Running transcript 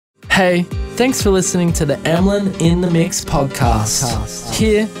Hey, thanks for listening to the Emlyn in the Mix podcast.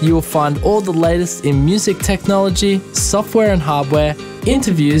 Here you will find all the latest in music technology, software and hardware,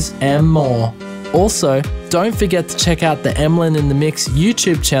 interviews and more. Also, don't forget to check out the Emlyn in the Mix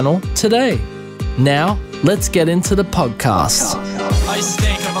YouTube channel today. Now, let's get into the podcast. I used to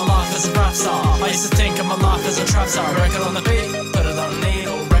think of my life as a rap star. I used to think of my life as a trap star. Record on the beat, put it on the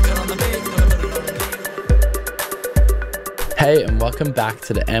needle. Record on the beat, put it on the beat. Hey, and welcome back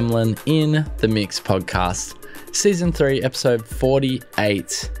to the Emlyn in the Mix podcast, season 3, episode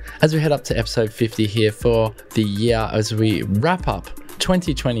 48. As we head up to episode 50 here for the year, as we wrap up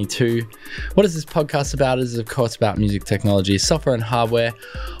 2022. What is this podcast about? It is of course about music technology, software and hardware,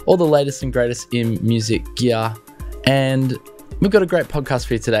 all the latest and greatest in music gear, and we've got a great podcast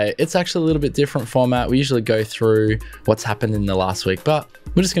for you today. It's actually a little bit different format. We usually go through what's happened in the last week, but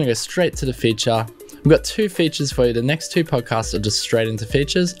we're just going to go straight to the feature. We've got 2 features for you. The next 2 podcasts are just straight into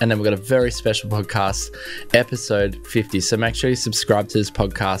features, and then we've got a very special podcast, episode 50. So make sure you subscribe to this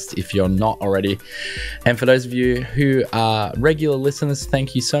podcast if you're not already. And for those of you who are regular listeners,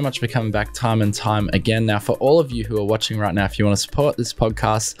 thank you so much for coming back time and time again. Now, for all of you who are watching right now, if you want to support this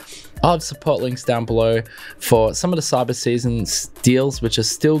podcast, I'll have support links down below for some of the cyber season deals, which are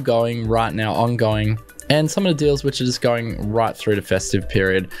still going right now, ongoing, and some of the deals which are just going right through the festive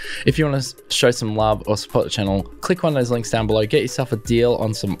period. If you want to show some love or support the channel, click one of those links down below. Get yourself a deal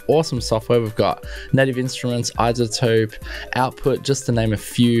on some awesome software. We've got Native Instruments, Isotope, Output, just to name a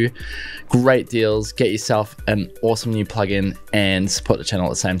few. Great deals. Get yourself an awesome new plugin and support the channel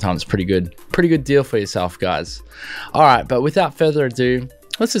at the same time. It's pretty good deal for yourself, guys. All right, but without further ado,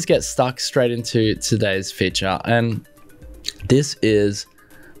 let's just get stuck straight into today's feature. And this is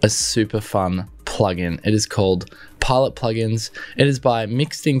a super fun plugin. It is called Pilot Plugins. It is by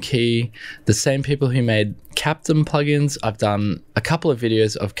Mixed in Key, the same people who made Captain plugins. I've done a couple of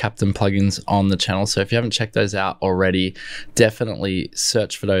videos of Captain plugins on the channel, so if you haven't checked those out already, definitely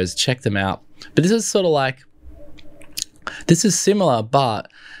search for those, check them out. But this is sort of like, this is similar,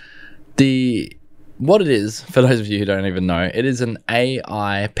 but what it is, for those of you who don't even know, it is an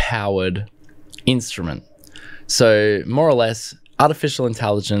AI powered instrument. So more or less, artificial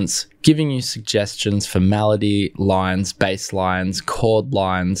intelligence giving you suggestions for melody lines, bass lines, chord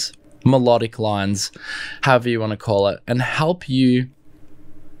lines, melodic lines, however you want to call it, and help you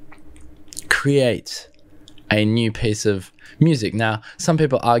create a new piece of music. Now, some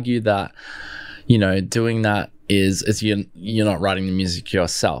people argue that, you know, doing that is you're not writing the music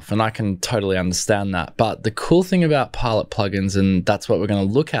yourself, and I can totally understand that. But the cool thing about Pilot plugins, and that's what we're going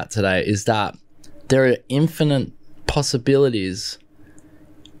to look at today, is that there are infinite possibilities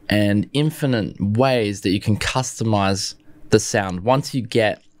and infinite ways that you can customize the sound. Once you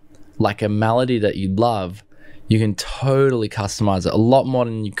get like a melody that you love, you can totally customize it a lot more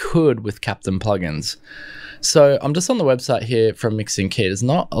than you could with Captain plugins. So I'm just on the website here from Mixed in Key. There's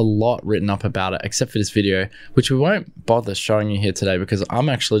not a lot written up about it except for this video, which we won't bother showing you here today because I'm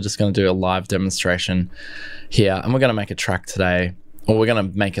actually just going to do a live demonstration here, and we're going to make a track today, or we're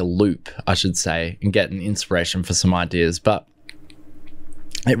going to make a loop, I should say, and get an inspiration for some ideas. But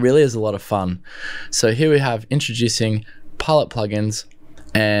it really is a lot of fun. So here we have introducing Pilot plugins,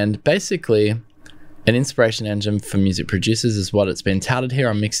 and basically an inspiration engine for music producers is what it's been touted here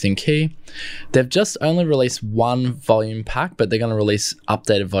on Mixed in Key. They've just only released 1 volume pack, but they're going to release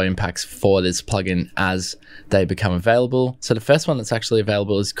updated volume packs for this plugin as they become available. So the first one that's actually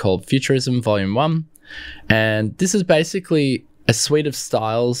available is called Futurism Volume 1, and this is basically a suite of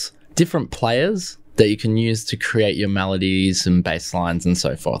styles, different players that you can use to create your melodies and bass lines and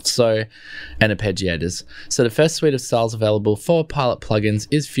so forth, so, and arpeggiators. So the first suite of styles available for Pilot plugins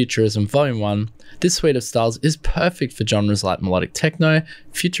is Futurism Volume 1. This suite of styles is perfect for genres like melodic techno,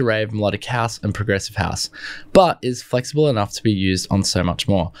 future rave, melodic house, and progressive house, but is flexible enough to be used on so much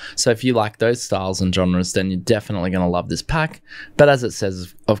more. So if you like those styles and genres, then you're definitely going to love this pack. But as it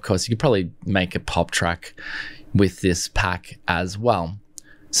says, of course, you could probably make a pop track with this pack as well.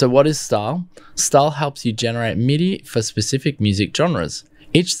 So what is style? Style helps you generate MIDI for specific music genres.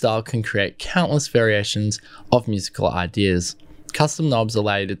 Each style can create countless variations of musical ideas. Custom knobs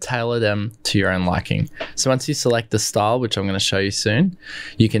allow you to tailor them to your own liking. So once you select the style, which I'm going to show you soon,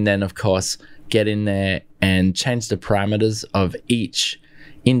 you can then of course get in there and change the parameters of each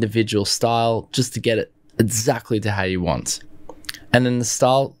individual style just to get it exactly to how you want. And then the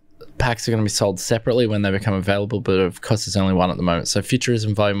style packs are going to be sold separately when they become available, but of course there's only one at the moment. So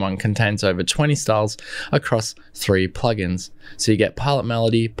Futurism Volume 1 contains over 20 styles across 3 plugins. So you get Pilot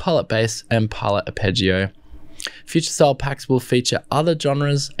Melody, Pilot Bass, and Pilot Arpeggio. Future style packs will feature other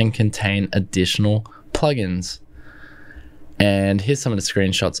genres and contain additional plugins. And here's some of the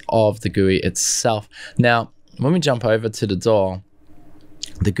screenshots of the GUI itself. Now, when we jump over to the DAW,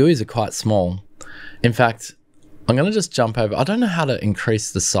 the GUIs are quite small. In fact, I'm going to just jump over. I don't know how to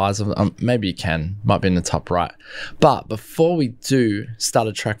increase the size of them. Maybe you can. Might be in the top right. But before we do start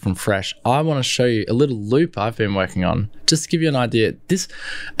a track from fresh, I want to show you a little loop I've been working on. Just to give you an idea.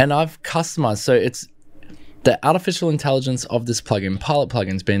 And I've customized. So it's the artificial intelligence of this plugin, Pilot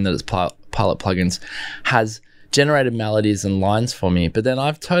Plugins, being that it's Pilot Plugins, has generated melodies and lines for me, but then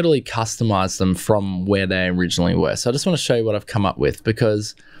I've totally customized them from where they originally were. So I just want to show you what I've come up with,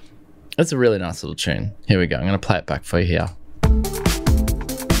 because it's a really nice little tune. Here we go. I'm going to play it back for you here.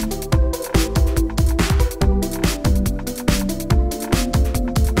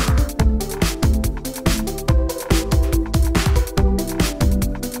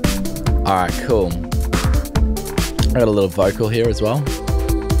 All right, cool. I got a little vocal here as well.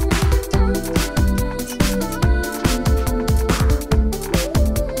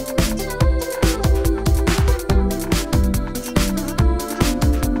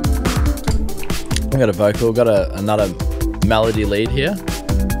 Got a vocal, got another melody lead here.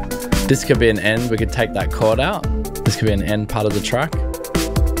 This could be an end, we could take that chord out. This could be an end part of the track.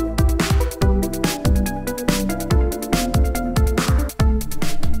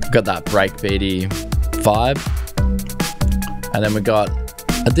 Got that breakbeaty vibe. And then we got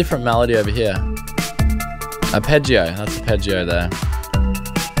a different melody over here. Arpeggio, that's arpeggio there.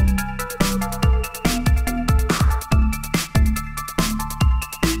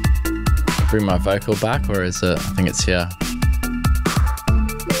 Bring my vocal back, or is it? I think it's here.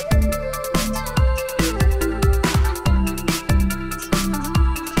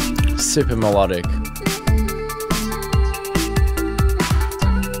 Super melodic.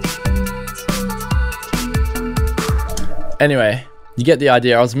 Anyway, you get the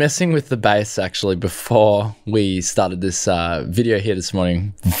idea. I was messing with the bass actually before we started this video here this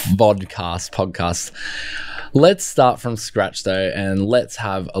morning, podcast. Let's start from scratch though, and let's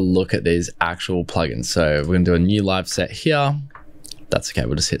have a look at these actual plugins. So we're gonna do a new live set here. That's okay,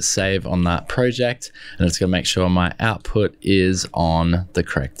 we'll just hit save on that project, and it's gonna make sure my output is on the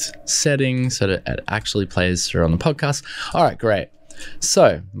correct settings so that it actually plays through on the podcast. All right, great.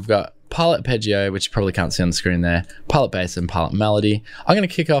 So we've got Pilot Arpeggio, which you probably can't see on the screen there, Pilot Bass and Pilot Melody. I'm gonna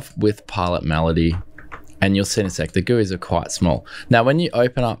kick off with Pilot Melody, and you'll see in a sec, the GUIs are quite small. Now, when you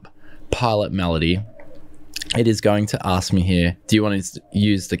open up Pilot Melody, it is going to ask me here, do you want to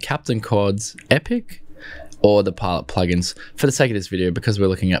use the Captain Chords Epic or the Pilot Plugins? For the sake of this video, because we're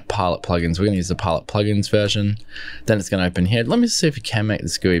looking at Pilot Plugins, we're going to use the Pilot Plugins version. Then it's going to open here. Let me see if you can make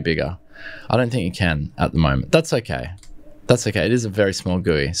this GUI bigger. I don't think you can at the moment. That's okay. That's okay. It is a very small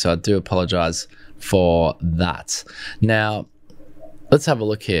GUI, so I do apologize for that. Now, let's have a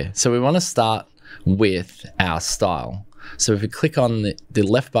look here. So we want to start with our style. So if we click on the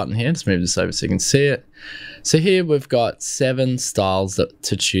left button here, just move this over so you can see it. So here we've got 7 styles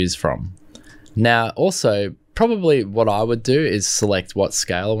to choose from. Now also, probably what I would do is select what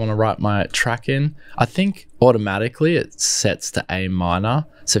scale I want to write my track in. I think automatically it sets to A minor.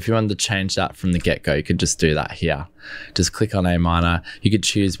 So if you wanted to change that from the get-go, you could just do that here. Just click on A minor. You could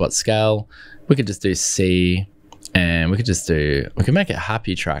choose what scale. We could just do C, and we can make it a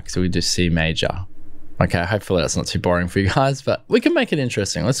happy track. So we do C major. Okay, hopefully that's not too boring for you guys, but we can make it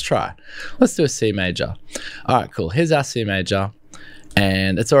interesting. Let's try. Let's do a C major. All right, cool. Here's our C major,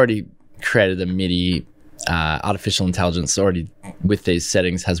 and it's already created a MIDI. Artificial intelligence already with these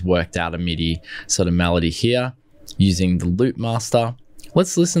settings has worked out a MIDI sort of melody here using the loop master.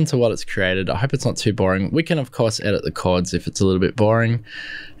 Let's listen to what it's created. I hope it's not too boring. We can of course edit the chords if it's a little bit boring,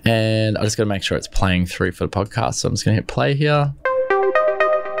 and I just got to make sure it's playing through for the podcast. So I'm just going to hit play here.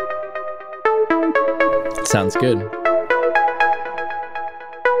 Sounds good.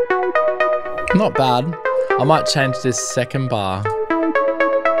 Not bad. I might change this second bar.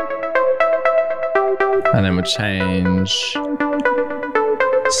 And then we'll change.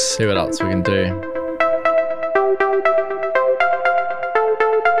 See what else we can do.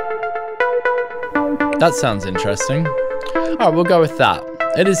 That sounds interesting. All right, we'll go with that.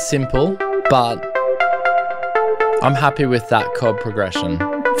 It is simple, but I'm happy with that chord progression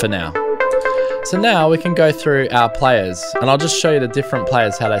for now. So now we can go through our players, and I'll just show you the different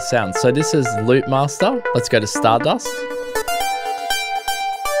players, how they sound. So this is Loop Master. Let's go to Stardust.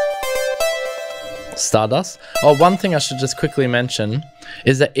 Stardust. Oh, one thing I should just quickly mention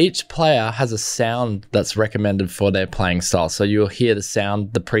is that each player has a sound that's recommended for their playing style. So you'll hear the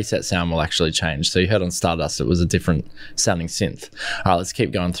sound, the preset sound will actually change. So you heard on Stardust, it was a different sounding synth. All right, let's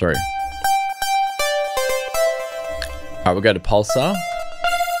keep going through. All right, we'll go to Pulsar.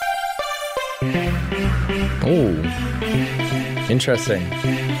 Oh, Interesting.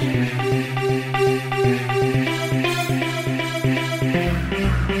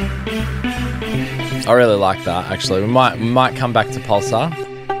 I really like that, actually. We might come back to Pulsar.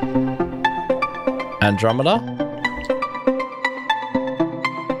 Andromeda.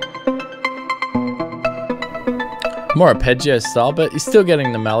 More arpeggio style, but you're still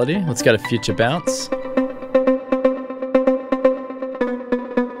getting the melody. Let's go to future bounce.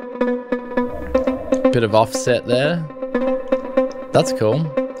 Bit of offset there. That's cool.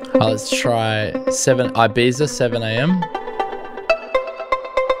 Let's try Ibiza 7 a.m.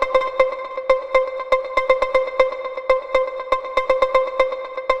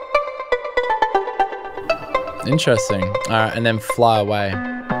 Interesting. All right, and then fly away.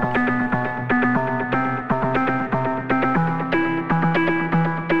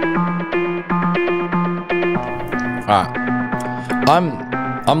 All right.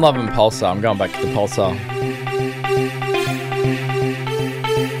 I'm loving Pulsar. I'm going back to the Pulsar.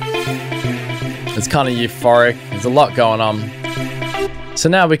 It's kind of euphoric. There's a lot going on. So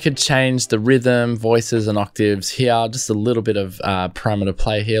now we could change the rhythm, voices, and octaves here. Just a little bit of parameter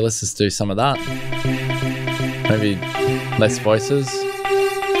play here. Let's just do some of that. Maybe less voices.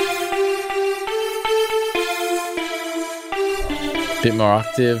 Bit more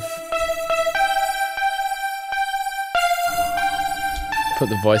octave. Put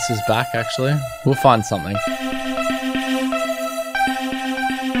the voices back, actually. We'll find something.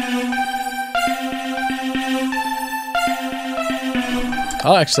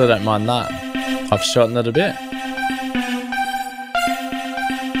 I actually don't mind that. I've shortened it a bit.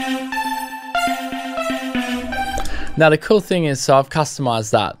 Now the cool thing is, so I've customized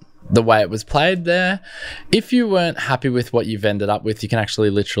that the way it was played there. If you weren't happy with what you've ended up with, you can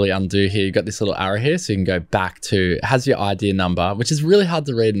actually literally undo here. You've got this little arrow here, so you can go back to, it has your idea number, which is really hard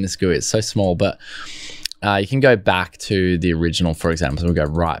to read in this GUI. It's so small, but you can go back to the original, for example. So we'll go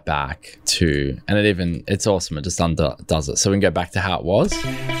right back to, and it's awesome. It just does it. So we can go back to how it was.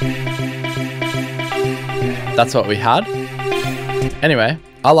 That's what we had. Anyway,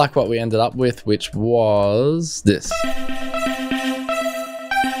 I like what we ended up with, which was this.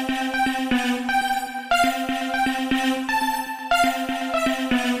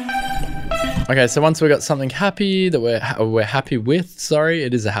 Okay, so once we got something happy that we're happy with, sorry,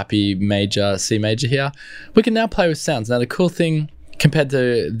 it is a happy major, C major here, we can now play with sounds. Now the cool thing compared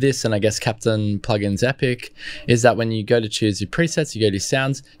to this, and I guess Captain Plugins Epic, is that when you go to choose your presets, you go to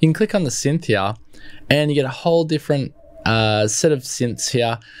sounds, you can click on the synth here, and you get a whole different set of synths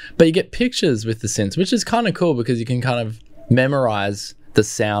here, but you get pictures with the synths, which is kind of cool because you can kind of memorize the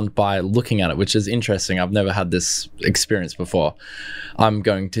sound by looking at it, which is interesting. I've never had this experience before. I'm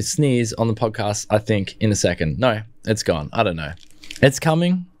going to sneeze on the podcast, I think, in a second. No, it's gone. I don't know. It's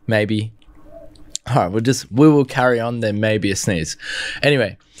coming, maybe. All right, we will carry on. There may be a sneeze.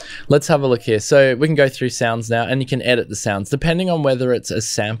 Anyway, let's have a look here. So we can go through sounds now, and you can edit the sounds depending on whether it's a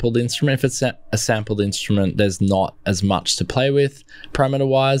sampled instrument. If it's a sampled instrument, there's not as much to play with parameter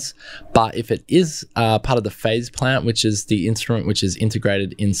wise, but if it is part of the phase plant, which is the instrument which is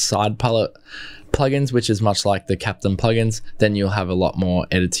integrated inside palette plugins, which is much like the Captain plugins, then you'll have a lot more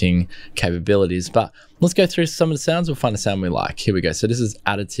editing capabilities. But let's go through some of the sounds. We'll find a sound we like. Here we go. So this is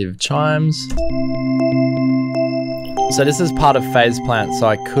additive chimes. So this is part of phase plant, so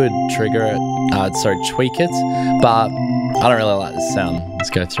I could trigger it, tweak it, but I don't really like this sound. Let's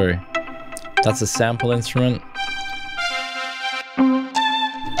go through. That's a sample instrument.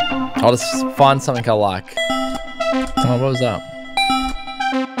 I'll just find something I like. Oh, what was that?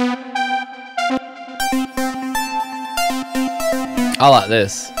 I like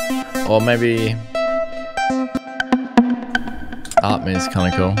this. Or maybe Arpeggio is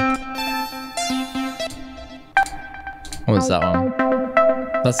kind of cool. What was that one?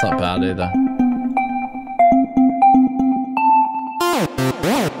 That's not bad either.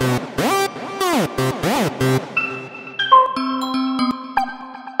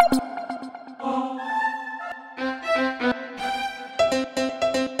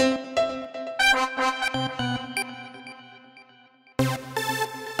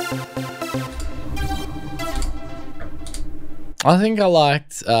 I think I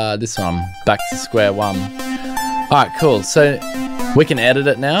liked this one, Back to Square One. All right, cool. So we can edit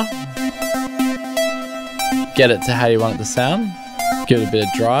it now. Get it to how you want it to sound. Give it a bit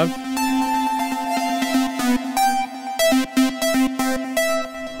of drive.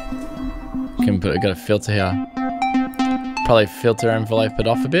 Got a filter here. Probably filter envelope it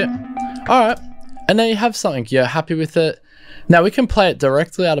off a bit. All right, and now you have something. You're happy with it. Now we can play it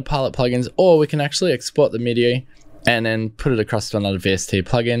directly out of Pilot plugins, or we can actually export the MIDI and then put it across to another VST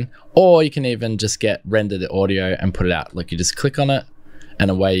plugin, or you can even just get rendered audio and put it out. Look, you just click on it and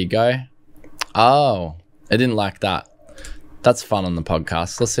away you go. Oh, I didn't like that. That's fun on the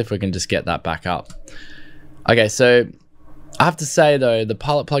podcast. Let's see if we can just get that back up. Okay, so I have to say though, the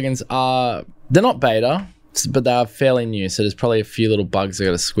pilot plugins they're not beta, but they are fairly new. So there's probably a few little bugs I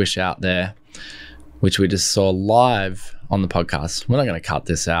got to squish out there, which we just saw live on the podcast. We're not going to cut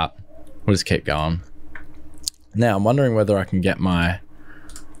this out. We'll just keep going. Now I'm wondering whether I can get my,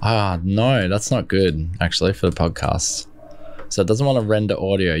 no, that's not good actually for the podcast. So it doesn't want to render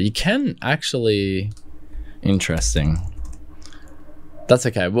audio. You can actually, interesting. That's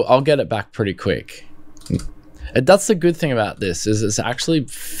okay. Well, I'll get it back pretty quick. That's the good thing about this is it's actually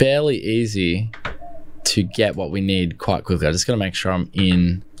fairly easy to get what we need quite quickly. I just got to make sure I'm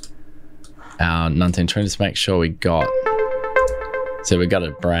in our 1920, just make sure we got, so we got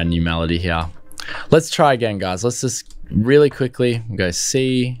a brand new melody here. Let's try again, guys. Let's just really quickly go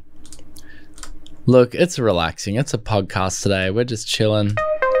C. Look, it's relaxing. It's a podcast today. We're just chilling.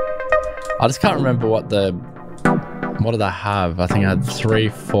 I just can't remember what did I have? I think I had 3,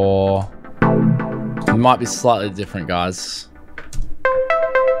 4. It might be slightly different, guys.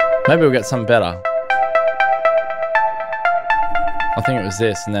 Maybe we'll get something better. I think it was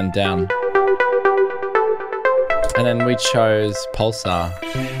this and then down. And then we chose Pulsar.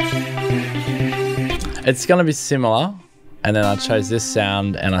 It's going to be similar. And then I chose this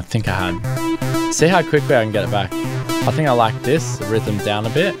sound and I think I had... See how quickly I can get it back. I think I like this, the rhythm down a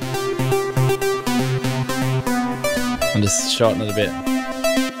bit. And just shorten it a bit.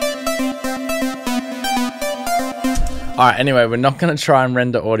 Alright, anyway, we're not going to try and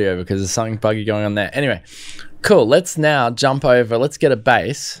render audio because there's something buggy going on there. Anyway, cool. Let's now jump over. Let's get a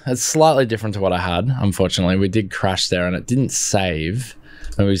bass. It's slightly different to what I had, unfortunately. We did crash there and it didn't save.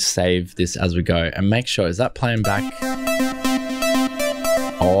 And we save this as we go. And make sure, is that playing back?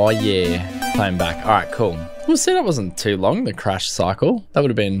 Oh, yeah. Playing back. Alright, cool. Well, see, that wasn't too long, the crash cycle. That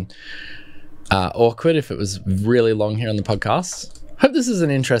would have been awkward if it was really long here on the podcast. Hope this is an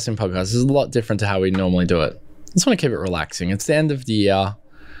interesting podcast. This is a lot different to how we normally do it. I just want to keep it relaxing. It's the end of the year.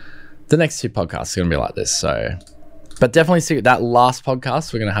 The next 2 podcasts are going to be like this. So, but definitely see that last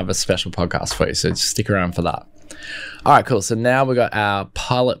podcast, we're going to have a special podcast for you. So just stick around for that. All right, cool. So now we've got our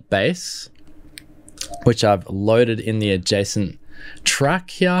pilot bass, which I've loaded in the adjacent track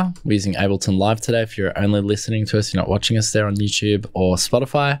here. We're using Ableton Live today. If you're only listening to us, you're not watching us there on YouTube or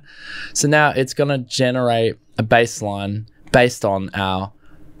Spotify. So now it's going to generate a bass line based on our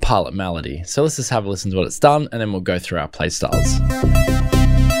pilot melody. So let's just have a listen to what it's done and then we'll go through our play styles.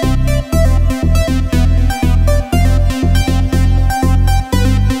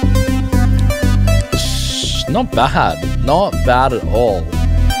 Not bad. Not bad at all.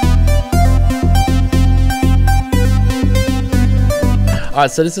 Alright,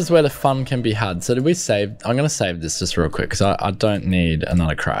 so this is where the fun can be had. So did we save? I'm going to save this just real quick because I don't need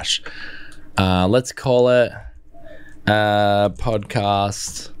another crash. Let's call it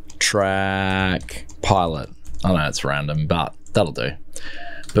podcast track pilot. I know it's random, but that'll do.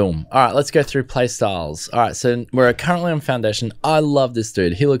 Boom. All right, let's go through play styles. All right, so we're currently on Foundation. I love this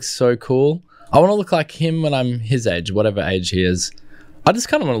dude. He looks so cool. I want to look like him when I'm his age, whatever age he is. I just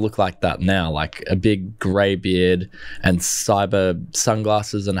kind of want to look like that now, like a big grey beard and cyber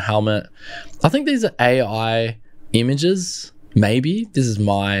sunglasses and a helmet. I think these are AI images. Maybe this is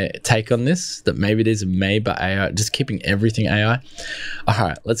my take on this, that maybe these are made by AI, just keeping everything AI. All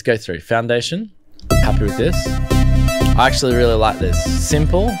right, let's go through Foundation. Happy with this. I actually really like this.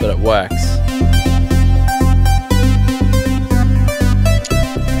 Simple, but it works.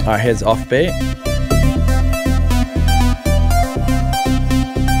 All right, here's Offbeat.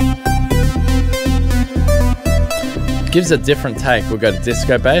 Gives a different take. We'll go to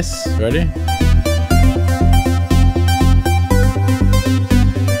disco bass. Ready?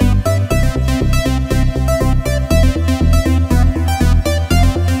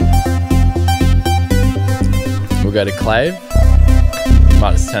 We'll go to clave.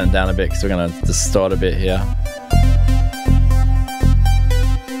 Might just turn it down a bit because we're going to distort a bit here.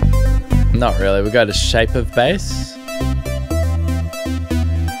 Not really. We'll go to shape of bass.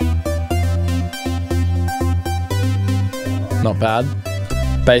 Not bad.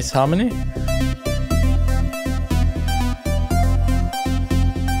 Bass harmony.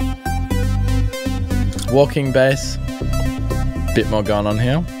 Walking bass. Bit more going on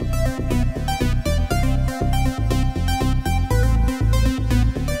here.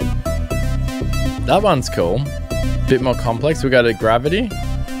 That one's cool. Bit more complex. We'll go to gravity.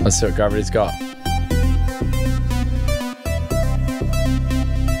 Let's see what gravity's got.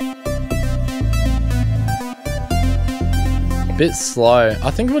 bit slow. I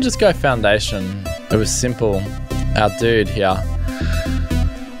think we'll just go foundation. It was simple. Our dude here.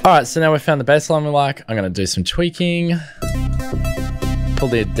 Alright, so now we found the bass line we like. I'm going to do some tweaking. Pull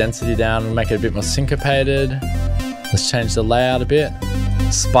the density down, make it a bit more syncopated. Let's change the layout a bit.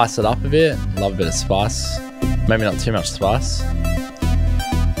 Spice it up a bit. Love a bit of spice. Maybe not too much spice.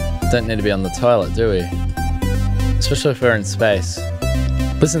 Don't need to be on the toilet, do we? Especially if we're in space.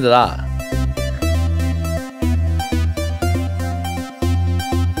 Listen to that.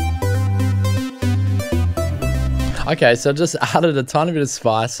 Okay, so I just added a tiny bit of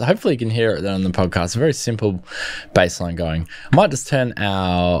spice. Hopefully you can hear it there on the podcast. A very simple bass line going. I might just turn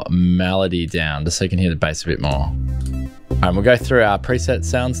our melody down just so you can hear the bass a bit more. All right, we'll go through our preset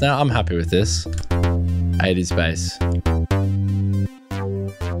sounds now. I'm happy with this. 80s bass.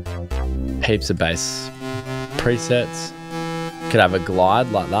 Heaps of bass presets. Could have a glide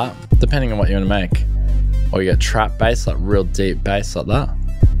like that, depending on what you want to make. Or you get trap bass, like real deep bass like that.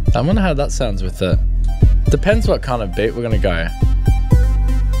 I wonder how that sounds with it. Depends what kind of beat we're gonna go.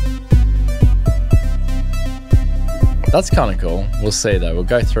 That's kind of cool. We'll see though. We'll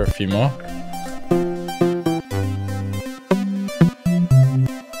go through a few more.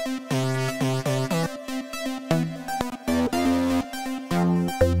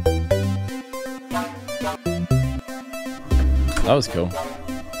 That was cool.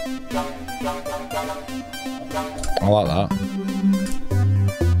 I like that.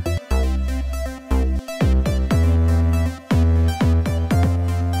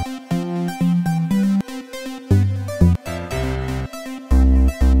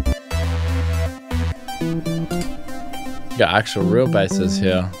 Got actual real basses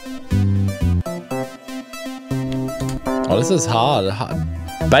here. Oh, this is hard.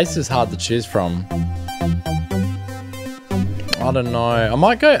 Bass is hard to choose from. I don't know. I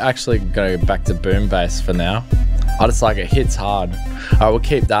might actually go back to boom bass for now. I just like it hits hard. Alright, we'll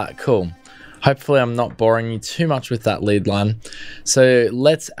keep that. Cool. Hopefully I'm not boring you too much with that lead line. So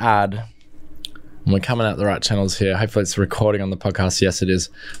let's add, and we're coming out the right channels here. Hopefully it's recording on the podcast. Yes, it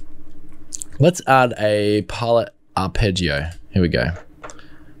is. Let's add a pilot arpeggio. Here we go.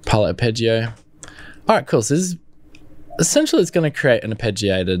 Pilot arpeggio. Alright, cool. So this is essentially, it's going to create an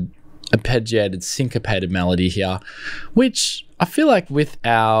arpeggiated syncopated melody here, which I feel like with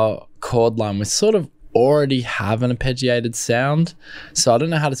our chord line we sort of already have an arpeggiated sound, so I don't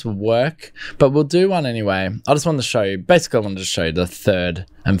know how this will work, but we'll do one anyway. I just wanted to show you, basically I wanted to show you the third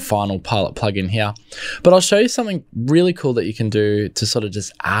and final pilot plugin here, but I'll show you something really cool that you can do to sort of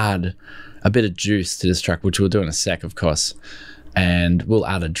just add a bit of juice to this track, which we'll do in a sec, of course. And we'll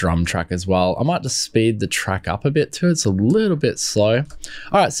add a drum track as well. I might just speed the track up a bit too. It's a little bit slow.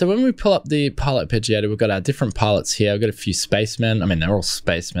 All right, so when we pull up the pilot arpeggiator, we've got our different pilots here. We've got a few spacemen. I mean, they're all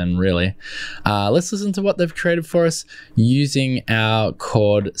spacemen, really. Let's listen to what they've created for us using our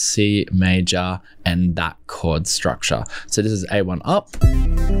chord C major and that chord structure. So this is A1 up.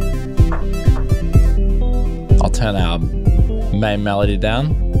 I'll turn our main melody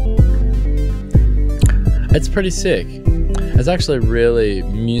down. It's pretty sick. It's actually really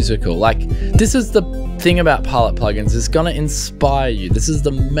musical. Like, this is the thing about pilot plugins, it's gonna inspire you. This is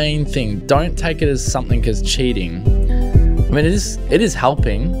the main thing. Don't take it as something as cheating. I mean, it is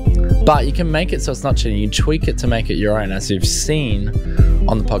helping, but you can make it so it's not cheating. You tweak it to make it your own, as you've seen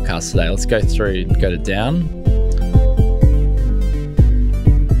on the podcast today. Let's go through, go to down,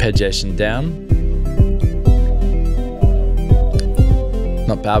 arpeggiation down.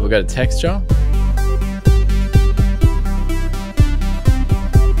 Not bad. We'll go to texture.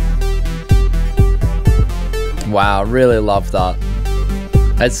 Wow, really love that.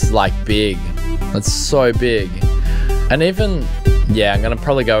 It's like big. It's so big. And even, yeah, I'm gonna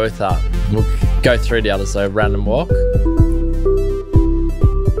probably go with that. We'll go through the others though. Random walk.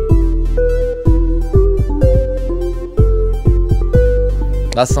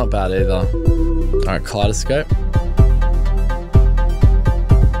 That's not bad either. All right, kaleidoscope.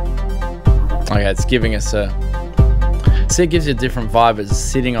 Okay, it's giving us a, see, it gives you a different vibe. It's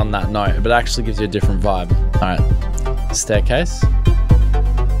sitting on that note, but it actually gives you a different vibe. All right, staircase.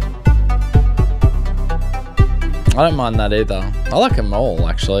 I don't mind that either. I like them all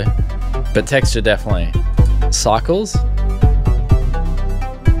actually, but texture definitely. Cycles.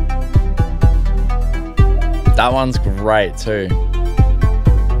 That one's great too.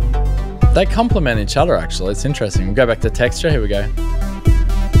 They complement each other actually. It's interesting. We'll go back to texture. Here we go.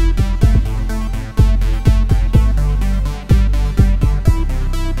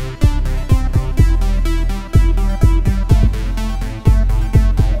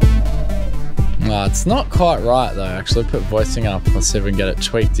 It's not quite right though, actually. Put voicing up. Let's see if we can get it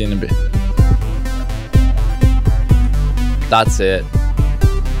tweaked in a bit. That's it.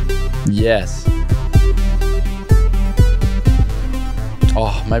 Yes.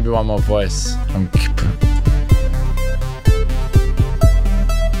 Oh, maybe one more voice.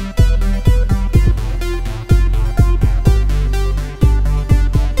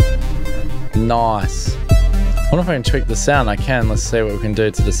 Nice. I wonder if I can tweak the sound. I can. Let's see what we can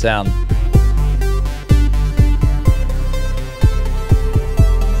do to the sound.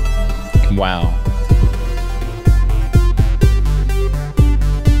 Wow.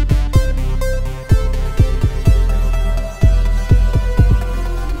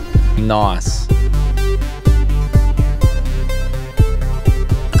 Nice.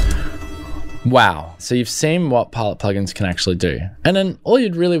 Wow. So you've seen what Pilot plugins can actually do. And then all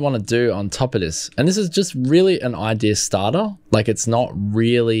you'd really want to do on top of this, and this is just really an idea starter. Like, it's not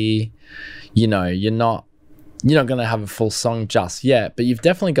really, you know, you're not going to have a full song just yet, but you've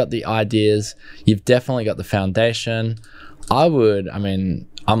definitely got the ideas. You've definitely got the foundation. I mean,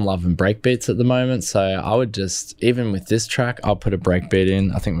 I'm loving breakbeats at the moment, so I would just, even with this track, I'll put a breakbeat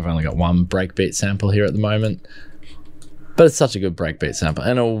in. I think we've only got one breakbeat sample here at the moment, but it's such a good breakbeat sample,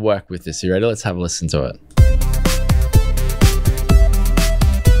 and it'll work with this. You ready? Let's have a listen to it.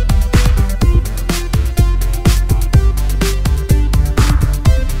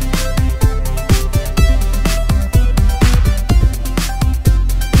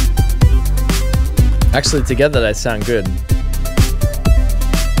 Actually, together they sound good.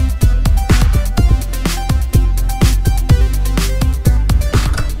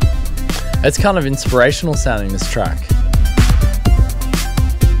 It's kind of inspirational sounding, this track.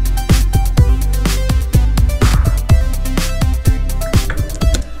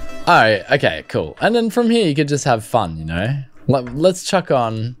 Alright, okay, cool. And then from here you could just have fun, you know? Let's chuck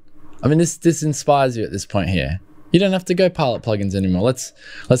on, I mean, this inspires you at this point here. You don't have to go Pilot plugins anymore.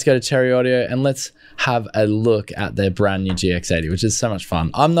 Let's go to Cherry Audio and let's have a look at their brand new GX80, which is so much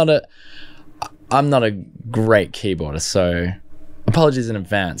fun. I'm not a great keyboardist, so apologies in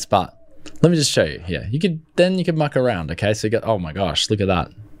advance, but let me just show you here. You could muck around, okay? So you got, oh my gosh, look at that.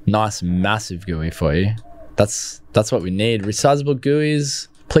 Nice massive GUI for you. That's what we need. Resizable GUIs.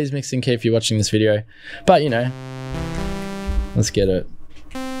 Please mix in key if you're watching this video. But you know, let's get it.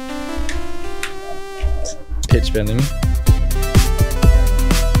 Pitch bending.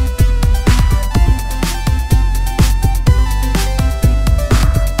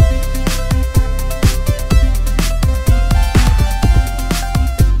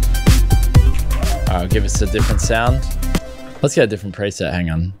 Alright, give us a different sound. Let's get a different preset, hang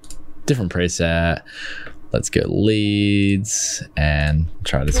on. Different preset. Let's go leads and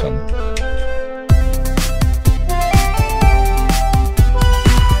try this one.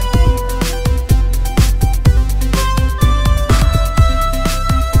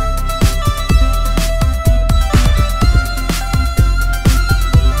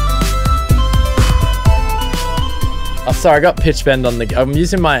 Oh, sorry, I got pitch bend on the, I'm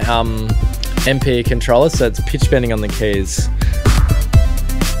using my MP controller, so it's pitch bending on the keys.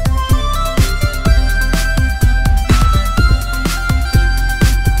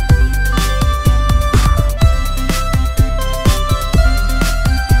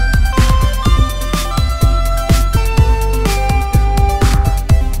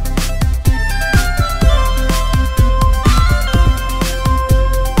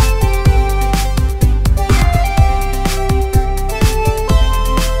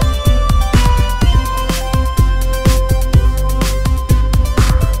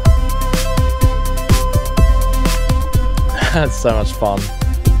 That's so much fun.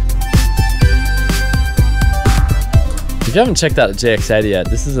 If you haven't checked out the GX80 yet,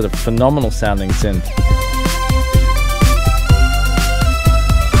 this is a phenomenal sounding synth.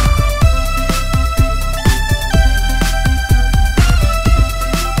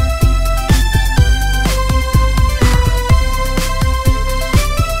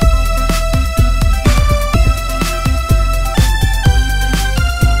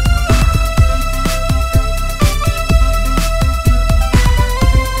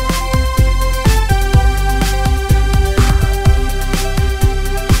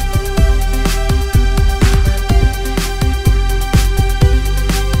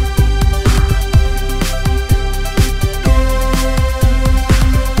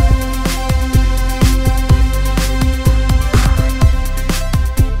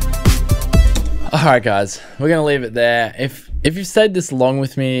 Alright guys, we're going to leave it there. If you've stayed this long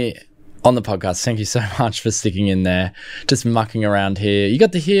with me on the podcast, thank you so much for sticking in there, just mucking around here. You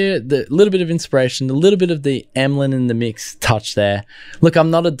got to hear the little bit of inspiration, a little bit of the Emlyn in the mix touch there. Look,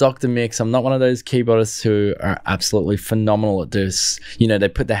 I'm not a Dr. Mix. I'm not one of those keyboardists who are absolutely phenomenal at this. You know, they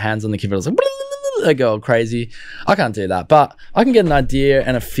put their hands on the keyboard, like, they go all crazy. I can't do that, but I can get an idea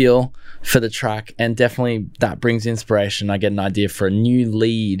and a feel for the track, and definitely that brings inspiration. I get an idea for a new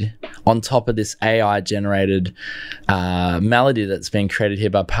lead on top of this AI generated melody that's being created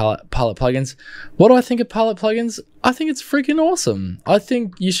here by Palette Plugins. What do I think of Palette Plugins? I think it's freaking awesome. I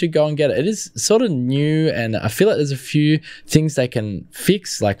think you should go and get it. It is sort of new, and I feel like there's a few things they can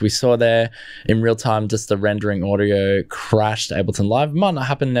fix. Like we saw there in real time, just the rendering audio crashed Ableton Live. It might not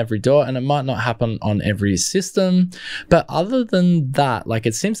happen in every DAW, and it might not happen on every system. But other than that, like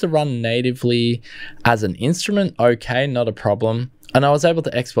it seems to run natively as an instrument. Okay, not a problem. And I was able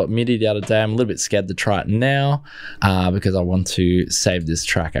to export MIDI the other day. I'm a little bit scared to try it now because I want to save this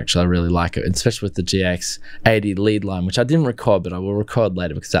track. Actually, I really like it, especially with the GX80 lead line, which I didn't record, but I will record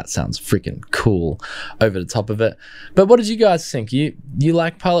later because that sounds freaking cool over the top of it. But what did you guys think? You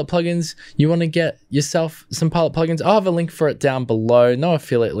like Palette Plugins? You want to get yourself some Palette Plugins? I'll have a link for it down below. No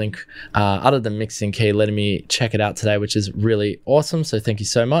affiliate link other than Mixing Key letting me check it out today, which is really awesome. So thank you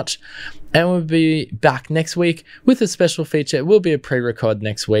so much. And we'll be back next week with a special feature. It will be a pre-record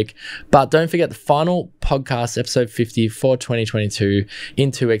next week. But don't forget the final podcast, episode 50 for 2022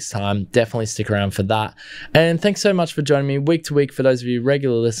 in 2 weeks' time. Definitely stick around for that. And thanks so much for joining me week to week. For those of you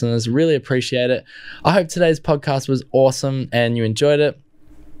regular listeners, really appreciate it. I hope today's podcast was awesome and you enjoyed it.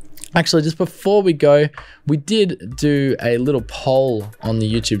 Actually, just before we go, we did do a little poll on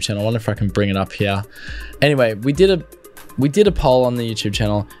the YouTube channel. I wonder if I can bring it up here. Anyway, we did a poll on the YouTube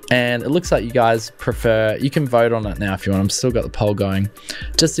channel, and it looks like you guys prefer, you can vote on it now if you want. I'm still got the poll going,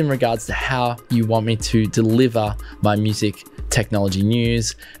 just in regards to how you want me to deliver my music technology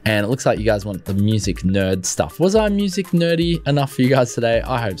news. And it looks like you guys want the music nerd stuff. Was I music nerdy enough for you guys today?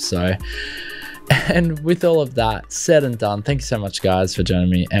 I hope so. And with all of that said and done, thank you so much guys for joining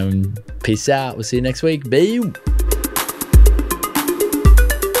me, and peace out. We'll see you next week. Bye.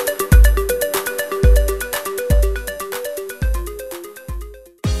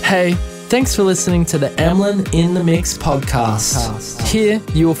 Hey, thanks for listening to the Emlyn in the Mix podcast. Here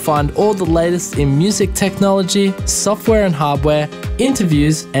you will find all the latest in music technology, software and hardware,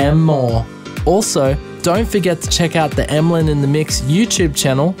 interviews and more. Also, don't forget to check out the Emlyn in the Mix YouTube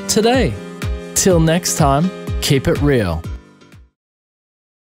channel today. Till next time, keep it real.